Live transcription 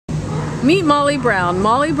Meet Molly Brown.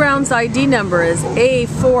 Molly Brown's ID number is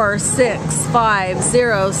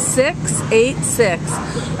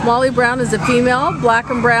A4650686. Molly Brown is a female,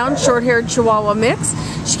 black and brown, short-haired Chihuahua mix.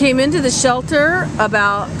 She came into the shelter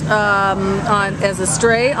about as a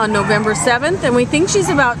stray on November 7th, and we think she's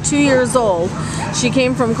about 2 years old. She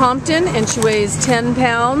came from Compton, and she weighs 10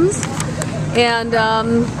 pounds. And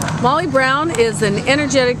Molly Brown is an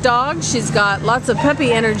energetic dog. She's got lots of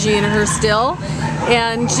puppy energy in her still,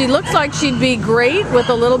 and she looks like she'd be great with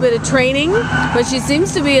a little bit of training, but she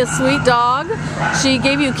seems to be a sweet dog. She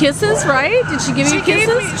gave you kisses, right? Did she give you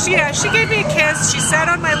kisses? She gave me a kiss. She sat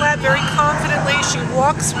on my lap very confidently. She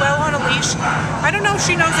walks well on a leash. I don't know if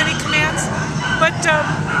she knows any commands,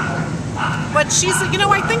 but she's, you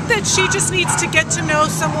know, I think that she just needs to get to know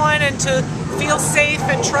someone and to feel safe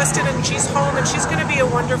and trusted, and she's home, and she's going to be a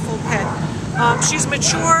wonderful pet. She's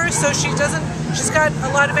mature, so she's got a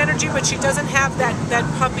lot of energy, but she doesn't have that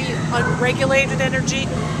puppy unregulated energy.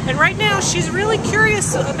 And right now she's really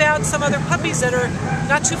curious about some other puppies that are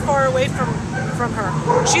not too far away from her.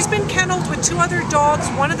 She's been kenneled with 2 other dogs.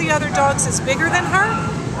 One of the other dogs is bigger than her.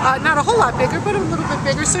 Not a whole lot bigger, but a little bit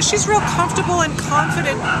bigger. So she's real comfortable and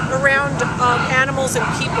confident around animals and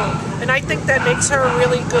people. And I think that makes her a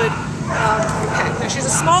really good pet. Now, she's a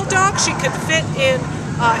small dog. She could fit in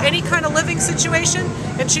any kind of living situation,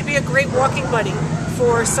 and she'd be a great walking buddy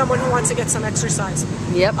for someone who wants to get some exercise.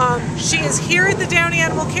 Yep. She is here at the Downey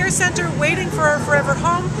Animal Care Center waiting for her forever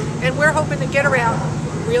home, and we're hoping to get her out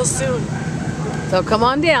real soon. So come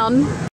on down.